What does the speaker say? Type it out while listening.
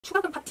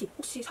추가금 파티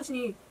혹시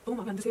사진이 너무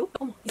마음에 안 드세요?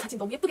 어머 이 사진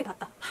너무 예쁘게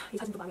나왔다. 이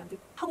사진도 마음에 안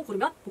들고 하고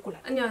고르면 못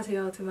골라요.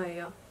 안녕하세요,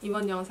 듬아에요.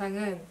 이번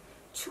영상은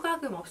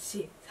추가금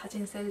없이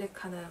사진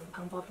셀렉하는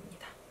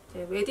방법입니다.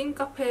 이제 웨딩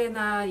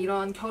카페나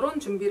이런 결혼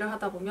준비를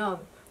하다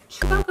보면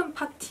추가금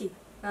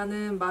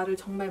파티라는 말을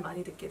정말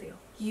많이 듣게 돼요.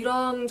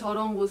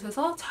 이런저런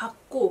곳에서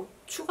자꾸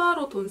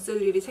추가로 돈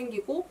쓸 일이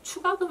생기고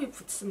추가금이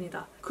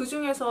붙습니다. 그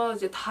중에서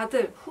이제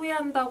다들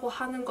후회한다고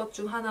하는 것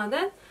중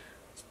하나는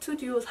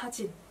스튜디오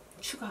사진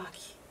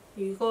추가하기.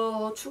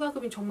 이거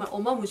추가금이 정말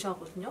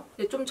어마무시하거든요.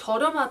 좀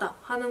저렴하다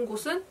하는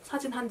곳은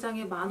사진 한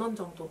장에 10,000원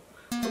정도,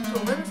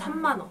 보통은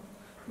 30,000원,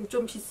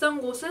 좀 비싼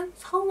곳은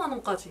 4,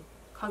 5만원까지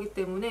가기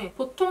때문에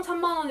보통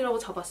 30,000원이라고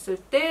잡았을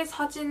때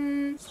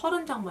사진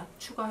 30장만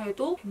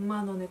추가해도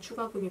 100만원의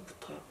추가금이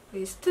붙어요.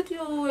 이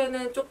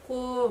스튜디오에는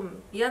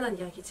조금 미안한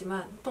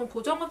이야기지만 보통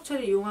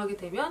보정업체를 이용하게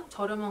되면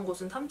저렴한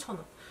곳은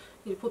 3,000원,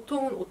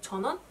 보통은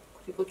 5,000원,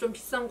 그리고 좀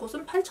비싼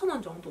곳은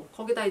 8,000원 정도.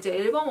 거기다 이제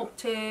앨범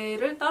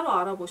업체를 따로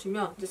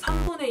알아보시면 이제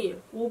 3분의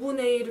 1, 5분의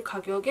 1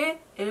 가격에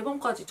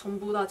앨범까지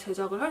전부 다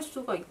제작을 할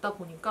수가 있다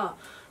보니까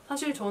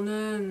사실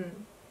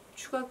저는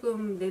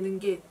추가금 내는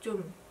게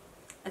좀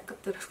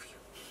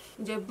아깝더라고요.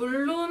 이제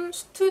물론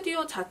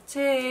스튜디오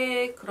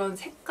자체의 그런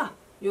색감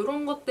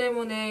이런 것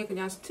때문에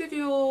그냥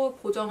스튜디오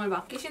보정을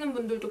맡기시는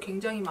분들도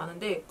굉장히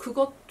많은데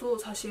그것도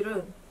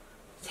사실은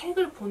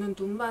색을 보는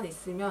눈만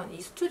있으면 이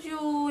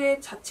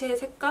스튜디오의 자체의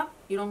색감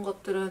이런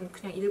것들은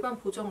그냥 일반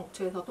보정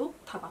업체에서도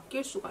다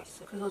맡길 수가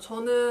있어요. 그래서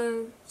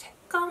저는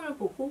색감을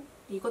보고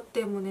이것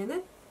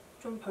때문에는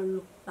좀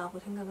별로라고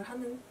생각을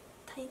하는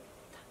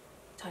타입입니다.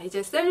 자,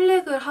 이제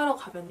셀렉을 하러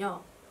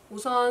가면요.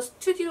 우선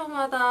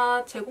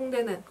스튜디오마다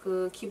제공되는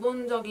그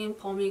기본적인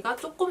범위가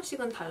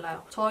조금씩은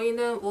달라요.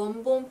 저희는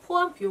원본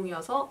포함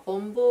비용이어서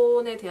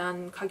원본에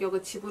대한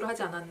가격을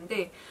지불하지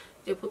않았는데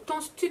이제 보통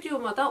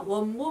스튜디오마다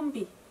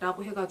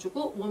원본비라고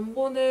해가지고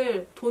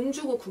원본을 돈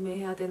주고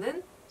구매해야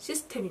되는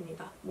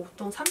시스템입니다.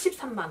 보통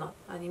 33만원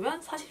아니면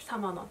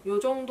 44만원 이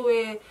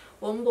정도의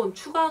원본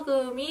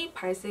추가금이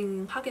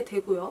발생하게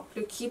되고요.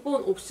 그리고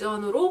기본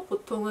옵션으로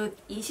보통은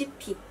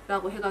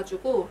 20p라고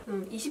해가지고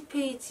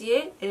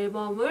 20페이지의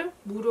앨범을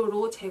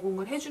무료로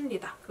제공을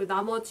해줍니다. 그리고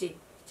나머지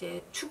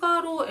이제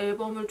추가로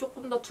앨범을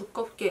조금 더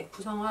두껍게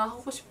구성을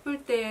하고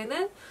싶을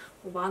때에는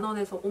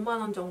 10,000원에서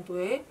 50,000원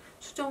정도의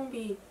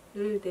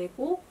수정비를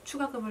내고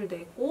추가금을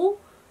내고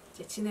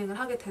이제 진행을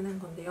하게 되는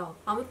건데요.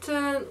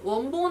 아무튼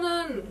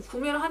원본은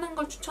구매를 하는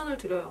걸 추천을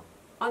드려요.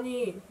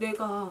 아니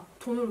내가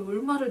돈을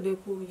얼마를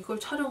내고 이걸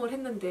촬영을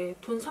했는데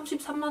돈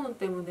 33만원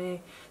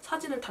때문에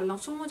사진을 달랑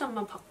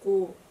 20장만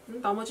받고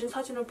나머진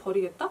사진을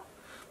버리겠다?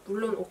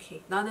 물론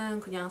오케이. 나는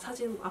그냥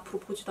사진 앞으로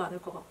보지도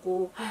않을 것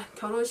같고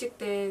결혼식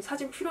때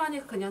사진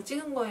필요하니까 그냥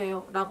찍은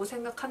거예요 라고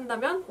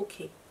생각한다면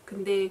오케이.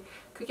 근데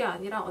그게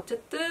아니라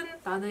어쨌든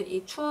나는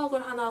이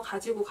추억을 하나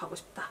가지고 가고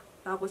싶다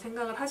라고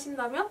생각을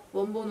하신다면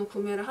원본은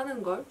구매를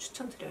하는 걸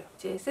추천드려요.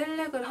 이제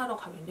셀렉을 하러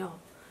가면요.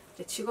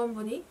 이제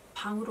직원분이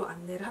방으로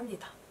안내를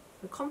합니다.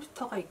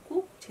 컴퓨터가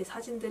있고 제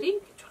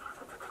사진들이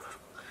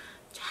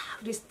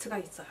쫙 리스트가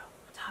있어요.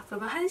 자,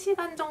 그러면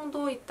 1시간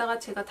정도 있다가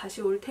제가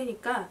다시 올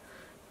테니까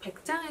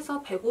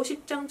 100장에서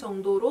 150장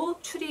정도로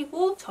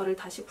추리고 저를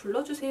다시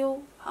불러주세요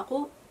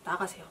하고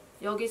나가세요.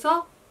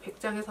 여기서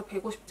 100장에서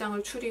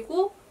 150장을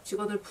추리고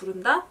직원을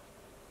부른다?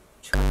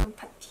 추가금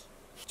파티.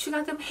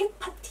 추가금 핵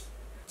파티.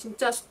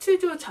 진짜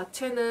스튜디오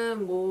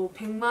자체는 뭐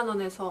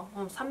 100만원에서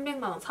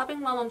 300만원,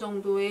 400만원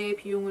정도의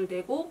비용을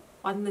내고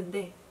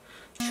왔는데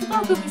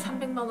추가금이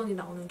 300만원이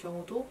나오는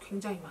경우도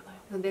굉장히 많아요.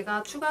 그래서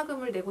내가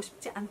추가금을 내고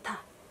싶지 않다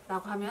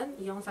라고 하면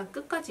이 영상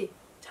끝까지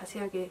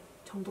자세하게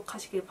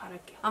정독하시길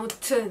바랄게요.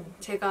 아무튼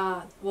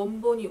제가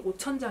원본이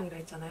 5,000장이라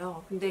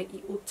했잖아요. 근데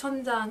이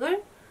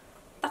 5,000장을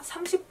딱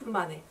 30분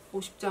만에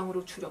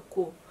 50장으로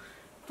줄였고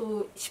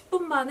또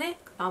 10분 만에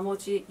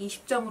나머지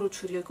 20장으로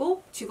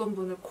줄이고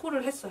직원분을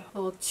콜을 했어요.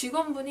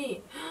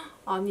 직원분이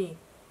아니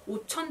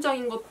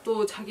 5,000장인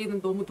것도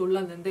자기는 너무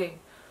놀랐는데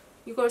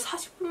이걸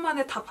 40분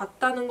만에 다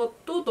봤다는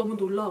것도 너무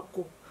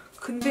놀라웠고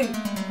근데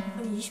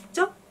아니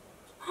 20장?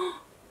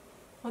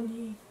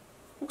 아니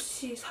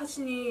혹시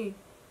사진이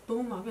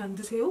너무 마음에 안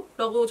드세요?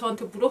 라고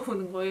저한테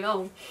물어보는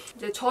거예요.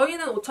 이제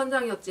저희는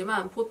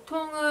 5,000장이었지만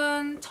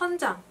보통은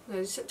 1,000장,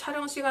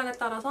 촬영 시간에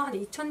따라서 한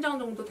 2,000장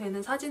정도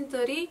되는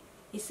사진들이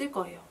있을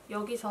거예요.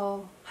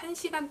 여기서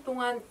 1시간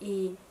동안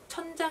이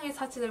 1,000장의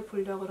사진을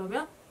보려고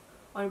그러면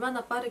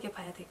얼마나 빠르게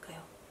봐야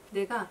될까요?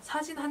 내가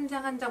사진 한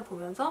장 한 장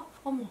보면서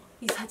어머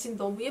이 사진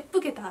너무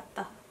예쁘게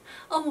나왔다.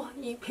 어머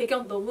이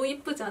배경 너무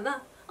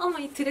예쁘잖아. 어머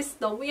이 드레스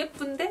너무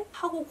예쁜데?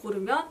 하고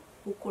고르면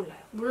못 골라요.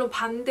 물론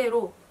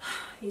반대로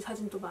이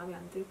사진도 마음에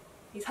안 들고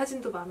이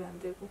사진도 마음에 안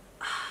들고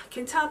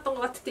괜찮았던 것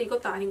같은데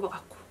이것도 아닌 것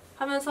같고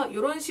하면서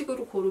이런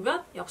식으로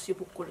고르면 역시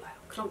못 골라요.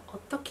 그럼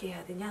어떻게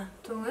해야 되냐?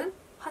 보통은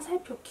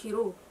화살표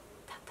키로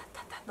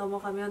타타타타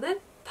넘어가면은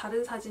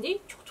다른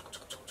사진이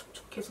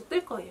촉촉촉촉촉 계속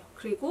뜰 거예요.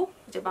 그리고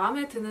이제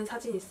마음에 드는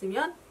사진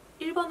있으면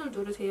 1번을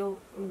누르세요.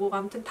 뭐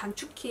아무튼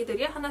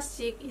단축키들이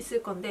하나씩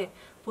있을 건데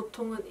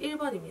보통은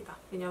 1번입니다.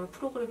 왜냐하면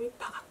프로그램이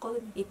다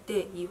같거든요.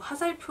 이때 이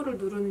화살표를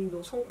누르는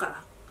이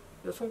손가락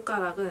이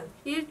손가락은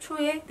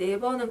 1초에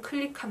 4번은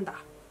클릭한다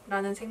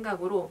라는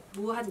생각으로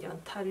무한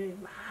연타를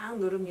막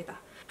누릅니다.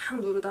 막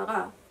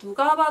누르다가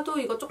누가 봐도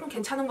이거 조금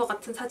괜찮은 것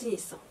같은 사진이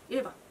있어.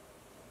 1번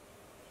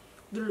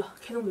눌러,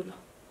 계속 눌러.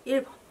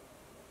 1번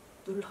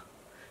눌러,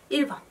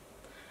 1번.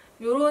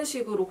 이런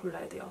식으로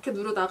골라야 돼요. 이렇게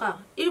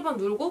누르다가 1번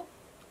누르고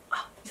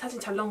이 사진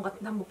잘 나온 것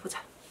같은데 한번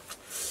보자.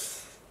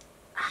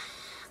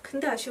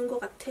 근데 아쉬운 것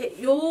같아.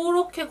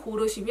 요렇게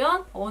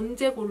고르시면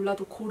언제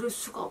골라도 고를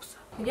수가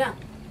없어요. 그냥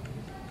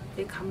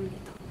내 감을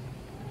믿어.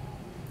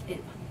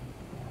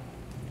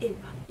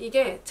 1번.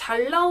 이게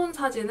잘 나온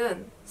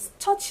사진은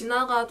스쳐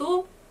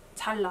지나가도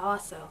잘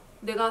나왔어요.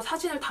 내가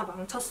사진을 다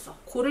망쳤어.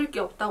 고를 게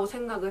없다고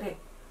생각을 해.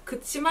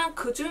 그치만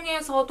그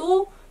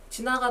중에서도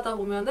지나가다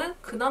보면은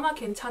그나마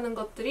괜찮은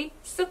것들이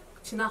쓱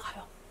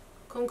지나가요.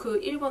 그럼 그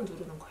 1번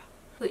누르는 거야.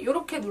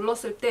 이렇게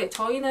눌렀을 때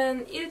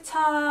저희는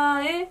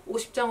 1차에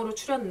 50장으로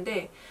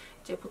추렸는데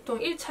이제 보통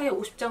 1차에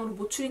 50장으로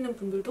못 추리는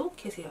분들도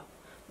계세요.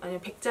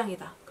 만약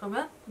 100장이다.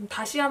 그러면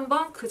다시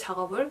한번 그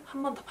작업을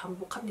한 번 더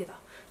반복합니다.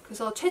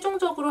 그래서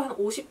최종적으로 한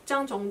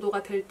 50장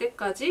정도가 될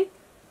때까지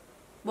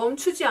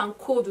멈추지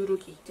않고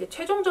누르기. 이제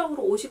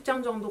최종적으로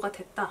 50장 정도가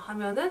됐다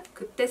하면은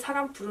그때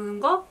사람 부르는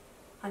거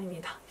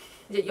아닙니다.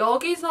 이제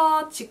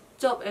여기서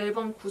직접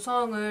앨범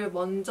구성을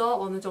먼저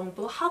어느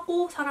정도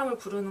하고 사람을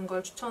부르는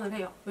걸 추천을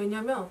해요.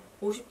 왜냐면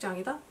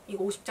 50장이다?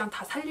 이거 50장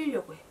다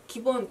살리려고 해.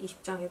 기본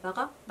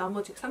 20장에다가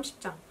나머지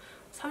 30장.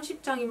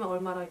 30장이면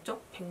얼마나 했죠?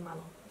 100만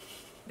원.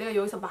 내가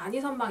여기서 많이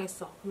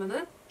선방했어.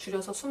 그러면은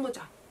줄여서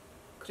 20장.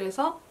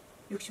 그래서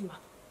 60만 원.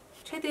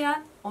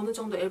 최대한 어느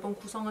정도 앨범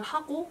구성을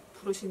하고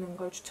부르시는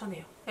걸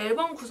추천해요.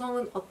 앨범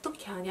구성은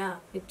어떻게 하냐?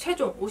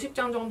 최종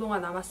 50장 정도가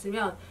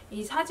남았으면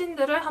이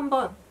사진들을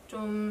한번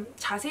좀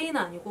자세히는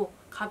아니고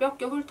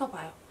가볍게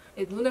훑어봐요.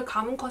 눈을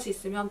감은 컷이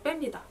있으면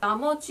뺍니다.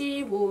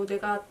 나머지 뭐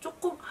내가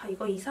조금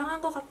이거 이상한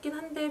것 같긴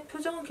한데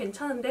표정은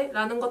괜찮은데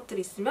라는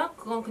것들이 있으면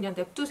그건 그냥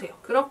냅두세요.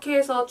 그렇게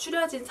해서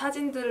추려진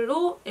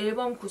사진들로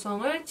앨범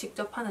구성을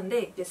직접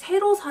하는데 이제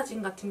세로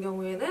사진 같은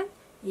경우에는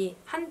이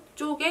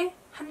한쪽에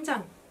한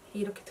장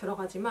이렇게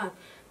들어가지만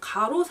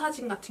가로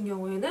사진 같은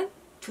경우에는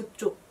두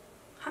쪽,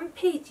 한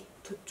페이지,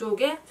 두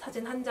쪽에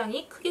사진 한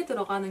장이 크게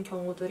들어가는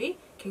경우들이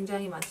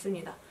굉장히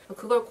많습니다.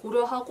 그걸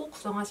고려하고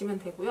구성하시면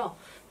되고요.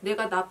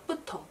 내가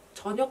낮부터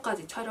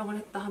저녁까지 촬영을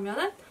했다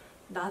하면은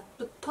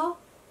낮부터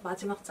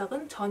마지막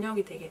장은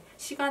저녁이 되게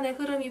시간의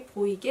흐름이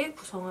보이게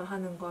구성을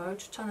하는 걸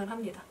추천을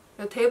합니다.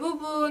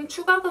 대부분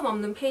추가금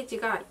없는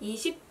페이지가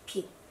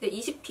 20p. 근데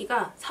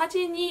 20p가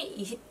사진이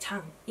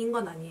 20장인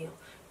건 아니에요.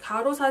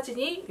 가로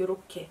사진이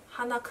이렇게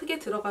하나 크게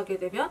들어가게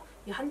되면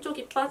이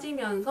한쪽이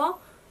빠지면서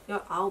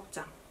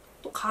 19장.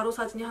 또 가로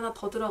사진이 하나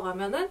더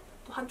들어가면은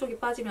또 한쪽이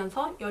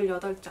빠지면서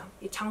 18장.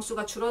 이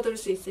장수가 줄어들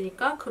수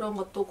있으니까 그런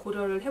것도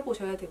고려를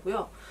해보셔야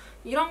되고요.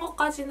 이런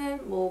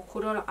것까지는 뭐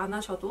고려를 안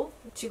하셔도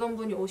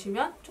직원분이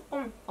오시면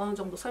조금 어느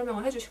정도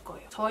설명을 해주실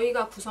거예요.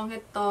 저희가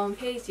구성했던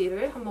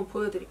페이지를 한번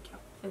보여드릴게요.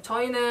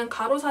 저희는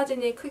가로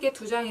사진이 크게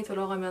 2장이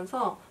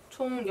들어가면서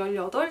총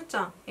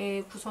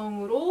 18장의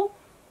구성으로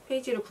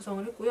페이지를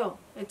구성을 했고요.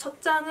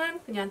 첫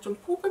장은 그냥 좀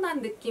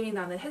포근한 느낌이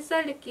나는,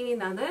 햇살 느낌이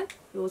나는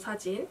이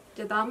사진.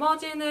 이제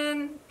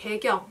나머지는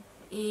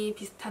배경이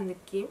비슷한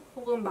느낌,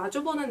 혹은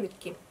마주보는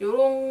느낌,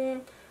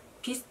 이런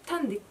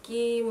비슷한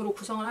느낌으로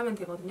구성을 하면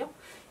되거든요.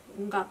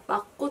 뭔가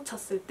맞고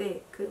쳤을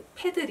때 그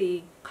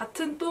패들이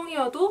같은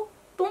똥이어도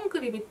똥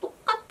그림이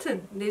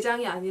똑같은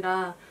 4장이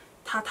아니라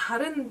다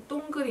다른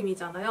똥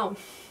그림이잖아요.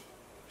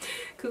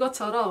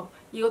 그것처럼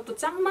이것도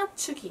짝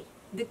맞추기,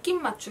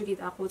 느낌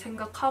맞추기라고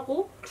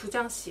생각하고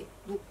 2장씩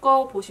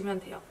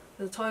묶어보시면 돼요.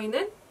 그래서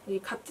저희는 이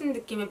같은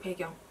느낌의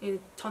배경, 이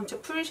전체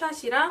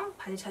풀샷이랑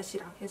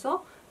반샷이랑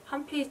해서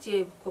한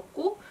페이지에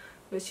묶었고,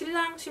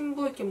 신랑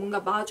신부 이렇게 뭔가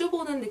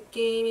마주보는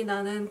느낌이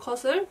나는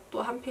컷을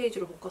또 한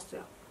페이지로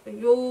묶었어요. 이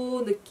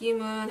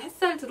느낌은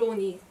햇살 들어온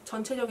이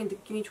전체적인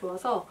느낌이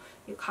좋아서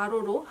이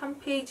가로로 한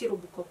페이지로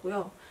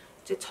묶었고요.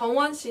 이제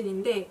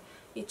정원씬인데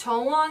이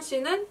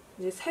정원씬은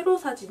이제 세로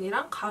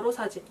사진이랑 가로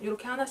사진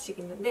이렇게 하나씩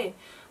있는데,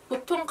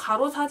 보통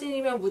가로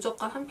사진이면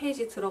무조건 한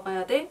페이지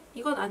들어가야 돼?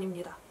 이건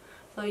아닙니다.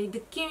 그래서 이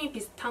느낌이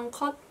비슷한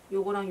컷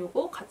요거랑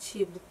요거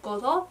같이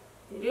묶어서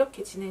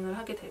이렇게 진행을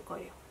하게 될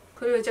거예요.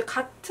 그리고 이제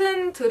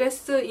같은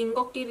드레스인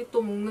것끼리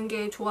또 묶는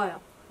게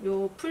좋아요.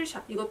 요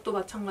풀샷, 이것도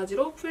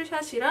마찬가지로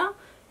풀샷이랑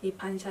이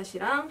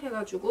반샷이랑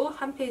해가지고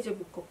한 페이지에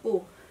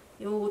묶었고,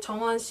 요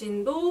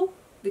정원씬도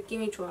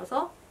느낌이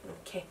좋아서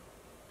이렇게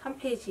한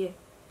페이지에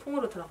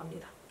통으로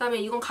들어갑니다. 그 다음에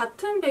이건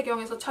같은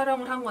배경에서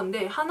촬영을 한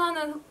건데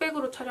하나는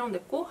흑백으로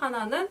촬영됐고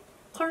하나는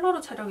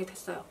컬러로 촬영이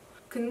됐어요.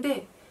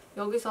 근데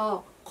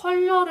여기서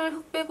컬러를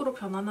흑백으로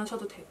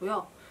변환하셔도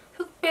되고요.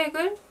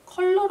 흑백을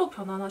컬러로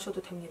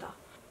변환하셔도 됩니다.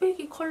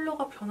 흑백이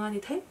컬러가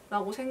변환이 돼?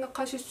 라고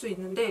생각하실 수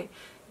있는데,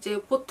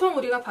 이제 보통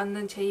우리가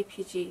받는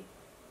JPG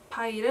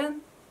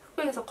파일은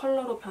흑백에서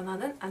컬러로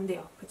변환은 안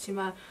돼요.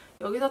 그렇지만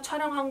여기서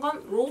촬영한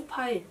건 로우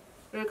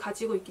파일을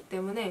가지고 있기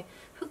때문에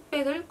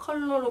흑백을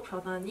컬러로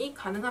변환이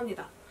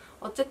가능합니다.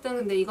 어쨌든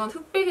근데 이건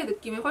흑백의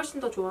느낌이 훨씬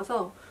더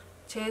좋아서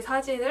제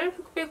사진을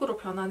흑백으로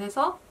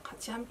변환해서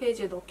같이 한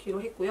페이지에 넣기로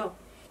했고요.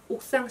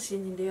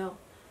 옥상씬인데요.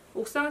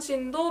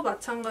 옥상씬도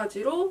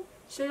마찬가지로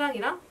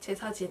신랑이랑 제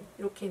사진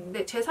이렇게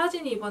있는데 제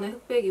사진이 이번에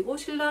흑백이고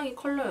신랑이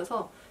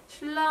컬러여서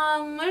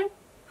신랑을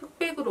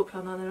흑백으로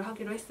변환을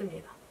하기로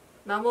했습니다.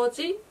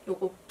 나머지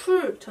요거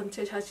풀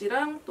전체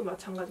샷이랑 또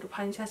마찬가지로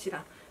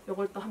반샷이랑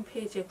요걸 또 한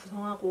페이지에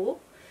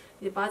구성하고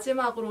이제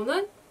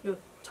마지막으로는 요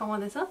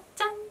정원에서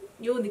짠!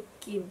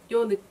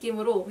 요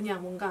느낌으로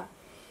그냥 뭔가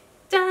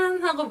짠!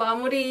 하고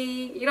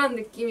마무리 이런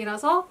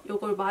느낌이라서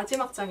요걸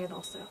마지막 장에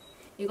넣었어요.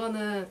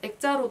 이거는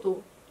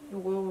액자로도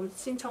요걸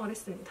신청을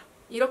했습니다.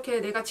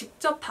 이렇게 내가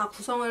직접 다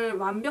구성을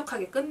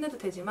완벽하게 끝내도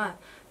되지만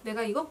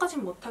내가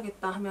이것까진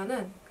못하겠다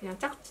하면은 그냥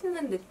짝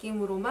짓는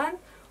느낌으로만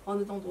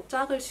어느 정도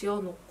짝을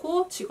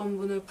지어놓고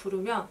직원분을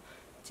부르면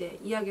이제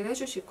이야기를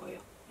해주실 거예요.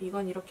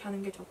 이건 이렇게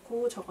하는 게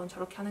좋고 저건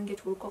저렇게 하는 게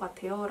좋을 것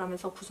같아요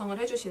라면서 구성을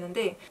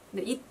해주시는데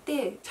근데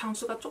이때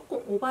장수가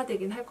조금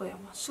오바되긴 할 거예요.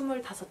 막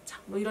 25장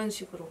뭐 이런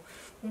식으로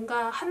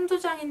뭔가 한두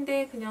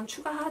장인데 그냥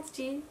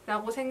추가하지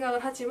라고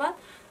생각을 하지만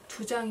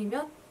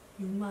 2장이면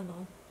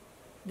 6만원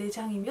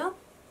 4장이면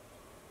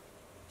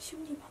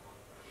 12만원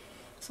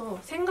그래서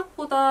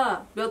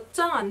생각보다 몇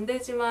장 안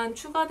되지만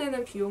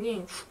추가되는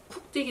비용이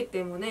훅훅 뛰기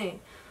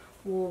때문에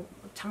뭐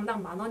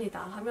장당 10,000원이다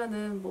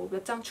하면은 뭐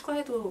몇 장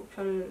추가해도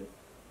별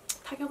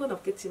타격은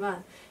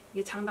없겠지만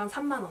이게 장당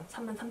 3만원,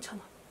 33,000원,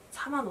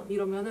 4만원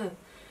이러면은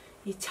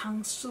이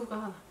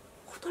장수가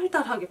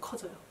호달달하게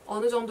커져요.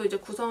 어느 정도 이제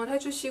구성을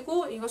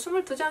해주시고 이거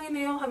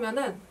 22장이네요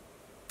하면은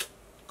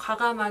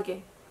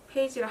과감하게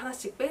페이지를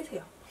하나씩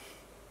빼세요.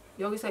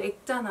 여기서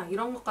액자나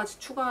이런 것까지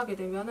추가하게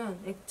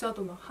되면은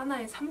액자도 막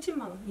하나에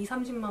 30만원,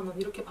 30만원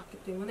이렇게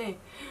받기 때문에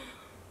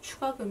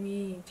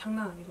추가금이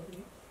장난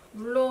아니거든요.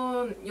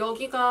 물론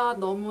여기가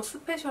너무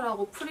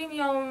스페셜하고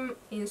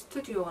프리미엄인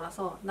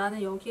스튜디오라서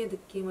나는 여기의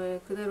느낌을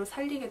그대로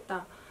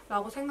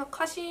살리겠다라고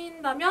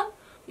생각하신다면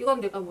이건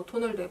내가 뭐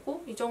돈을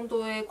내고 이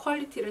정도의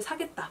퀄리티를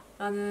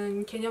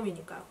사겠다라는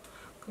개념이니까요.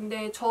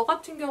 근데 저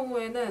같은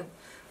경우에는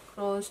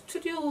그런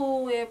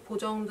스튜디오의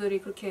보정들이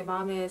그렇게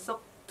마음에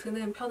썩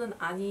드는 편은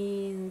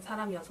아닌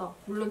사람이어서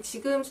물론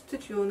지금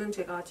스튜디오는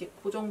제가 아직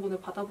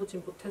보정분을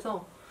받아보진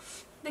못해서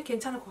근데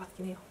괜찮을 것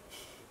같긴 해요.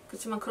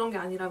 그렇지만 그런 게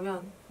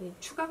아니라면 이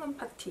추가금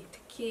파티,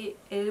 특히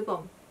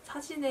앨범,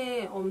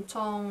 사진에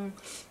엄청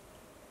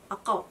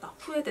아까웠다,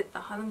 후회됐다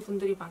하는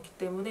분들이 많기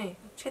때문에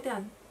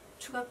최대한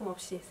추가금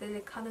없이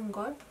셀렉하는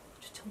걸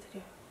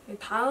추천드려요.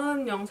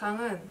 다음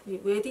영상은 이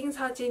웨딩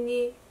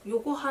사진이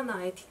요거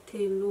하나의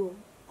디테일로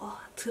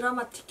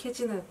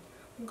드라마틱해지는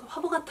뭔가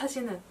화보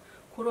같아지는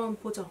그런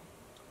보정.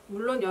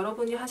 물론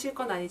여러분이 하실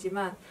건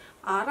아니지만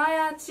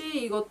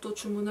알아야지 이것도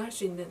주문을 할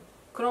수 있는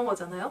그런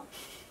거잖아요.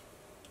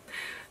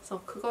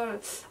 그래서 그걸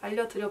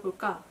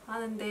알려드려볼까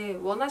하는데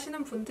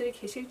원하시는 분들이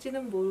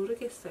계실지는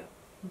모르겠어요.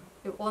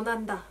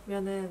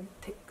 원한다면은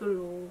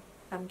댓글로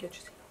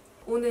남겨주세요.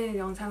 오늘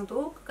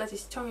영상도 끝까지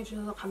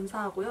시청해주셔서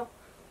감사하고요.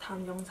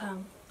 다음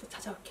영상 또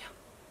찾아올게요.